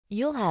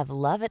You'll have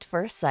love at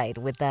first sight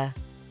with the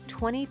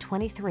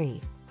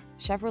 2023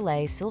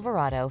 Chevrolet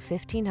Silverado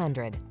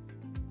 1500.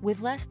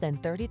 With less than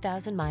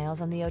 30,000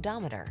 miles on the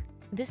odometer,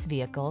 this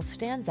vehicle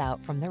stands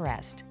out from the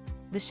rest.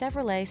 The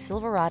Chevrolet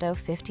Silverado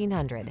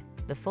 1500,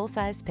 the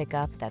full-size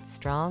pickup that's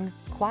strong,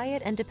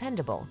 quiet, and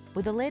dependable,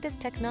 with the latest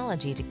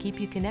technology to keep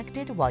you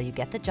connected while you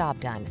get the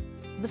job done.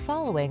 The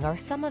following are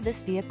some of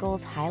this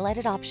vehicle's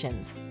highlighted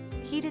options: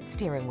 heated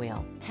steering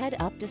wheel,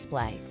 head-up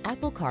display,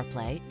 Apple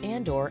CarPlay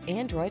and/or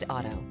Android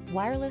Auto,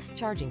 wireless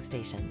charging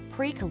station,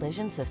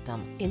 pre-collision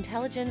system,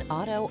 intelligent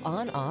auto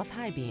on-off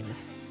high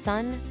beams,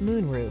 sun,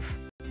 moonroof,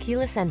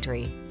 keyless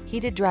entry,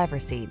 heated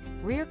driver's seat,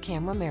 rear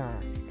camera mirror.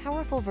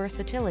 Powerful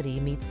versatility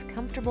meets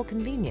comfortable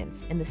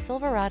convenience in the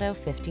Silverado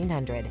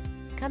 1500.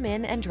 Come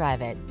in and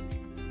drive it.